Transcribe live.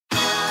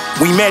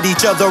We met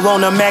each other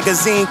on a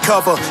magazine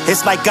cover.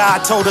 It's like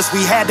God told us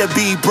we had to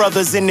be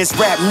brothers in this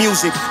rap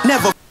music.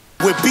 Never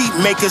with beat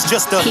makers,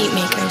 just a heat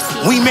makers.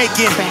 We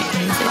making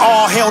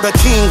all hail the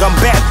king. I'm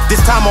back. This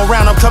time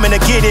around I'm coming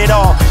to get it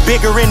all.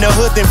 Bigger in the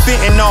hood than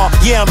fentanyl.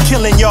 Yeah, I'm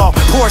killing y'all.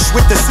 Porsche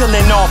with the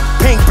ceiling off.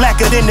 Pink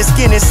blacker than the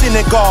skin in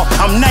Senegal.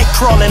 I'm night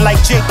crawling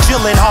like Jake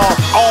Gyllenhaal.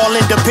 All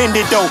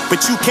independent though,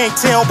 but you can't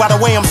tell by the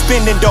way I'm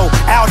spending though.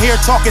 Out here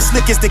talking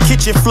slick as the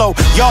kitchen flow.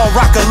 Y'all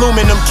rock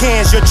aluminum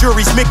cans, your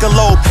jury's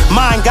Michelob.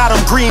 Mine got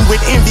them green with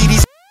envy,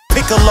 these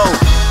Piccolo.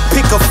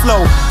 Pick a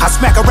flow. I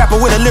smack a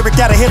rapper with a lyric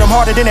that'll hit him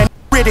harder than that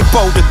critic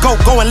bow. The GOAT,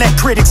 go and let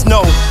critics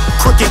know.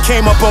 Crooked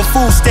came up on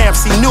food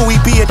stamps, he knew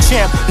he'd be a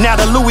champ. Now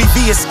the Louis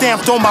V is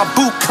stamped on my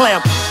boot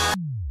clamp.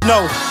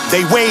 No,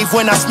 they wave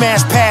when I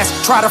smash past.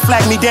 Try to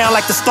flag me down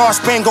like the Star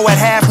Spangled at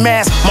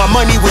half-mast. My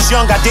money was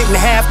young, I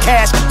didn't have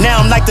cash. Now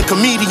I'm like the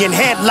comedian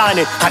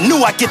headlining. I knew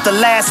I'd get the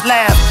last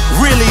laugh.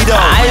 Really though,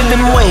 I've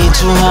been way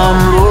too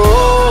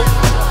humble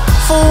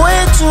for way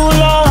too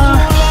long,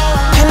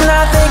 and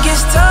I think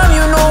it's time,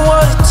 you know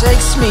what it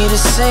takes me to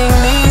sing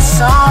these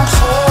songs.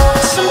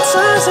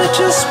 Sometimes I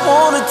just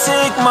wanna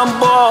take my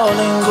ball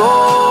and go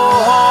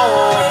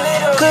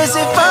home, 'cause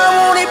if I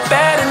want it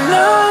bad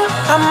enough,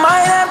 I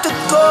might have to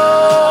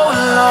go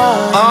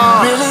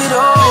alone. Really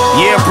though.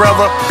 Yeah,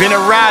 brother, been a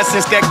ride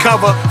since that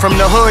cover. From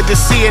the hood to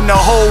seeing the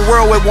whole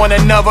world with one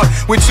another.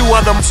 With two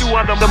other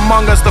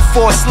among us, the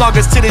four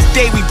sluggers. To this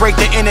day we break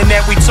the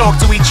internet, we talk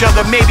to each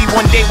other. Maybe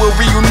one day we'll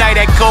reunite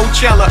at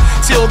Coachella.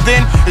 Till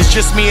then, it's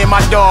just me and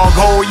my dog,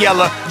 Whole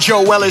Yeller.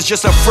 Joell is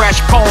just a fresh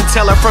poem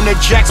teller. From the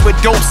jacks with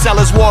dope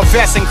sellers, wore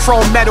vests and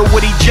chrome metal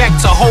would eject.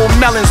 To whole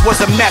melons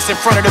was a mess in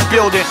front of the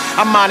building.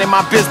 I'm minding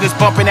my business,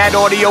 bumping that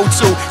audio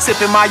too.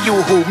 Sipping my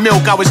Yoo-hoo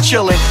milk, I was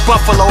chilling.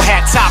 Buffalo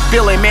hat, top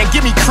billing, man,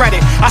 give me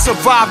credit. I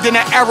survived in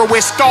an era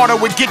where starter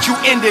would get you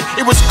ended.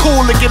 It was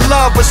cool to get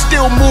love, but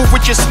still move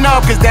with your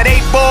snub. 'Cause that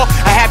 8-ball,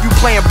 I have you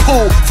playing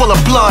pool full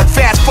of blood.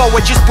 Fast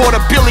forward, just bought a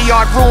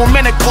billiard room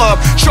in a club.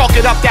 Chalk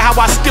it up to how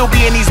I still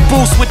be in these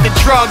booths with the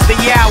drugs, the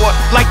hour.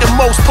 Like the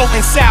most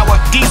potent sour.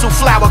 Diesel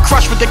flour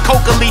crushed with the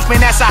coca leaf, man,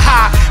 that's a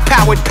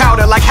high-powered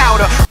powder like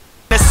H.A.R.D.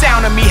 The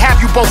sound of me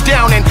have you both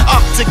down and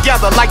up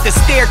together like the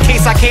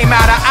staircase I came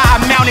out of.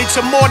 I mounted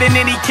to more than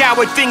any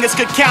coward fingers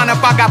could count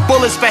up. I got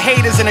bullets for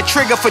haters and a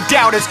trigger for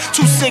doubters.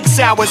 2 6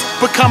 hours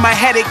become a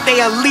headache,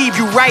 they'll leave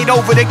you right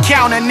over the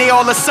counter. Near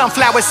all the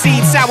sunflower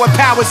seeds, sour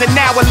powers, and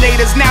now the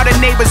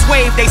neighbors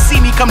wave, they see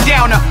me come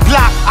down a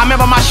block. I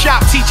remember my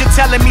shop teacher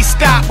telling me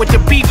stop with the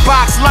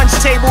beatbox, lunch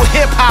table,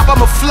 hip-hop,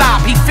 I'm a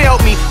flop. He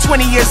failed me,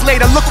 20 years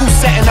later, look who's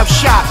setting up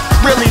shop.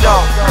 Really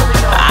though,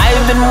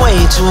 I've been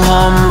way too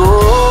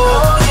humble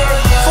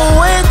for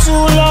way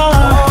too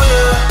long,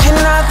 and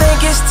I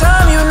think it's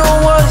time, you know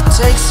what it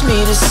takes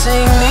me to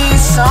sing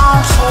these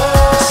songs.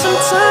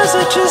 Sometimes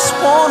I just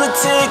wanna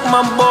take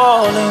my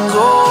ball and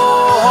go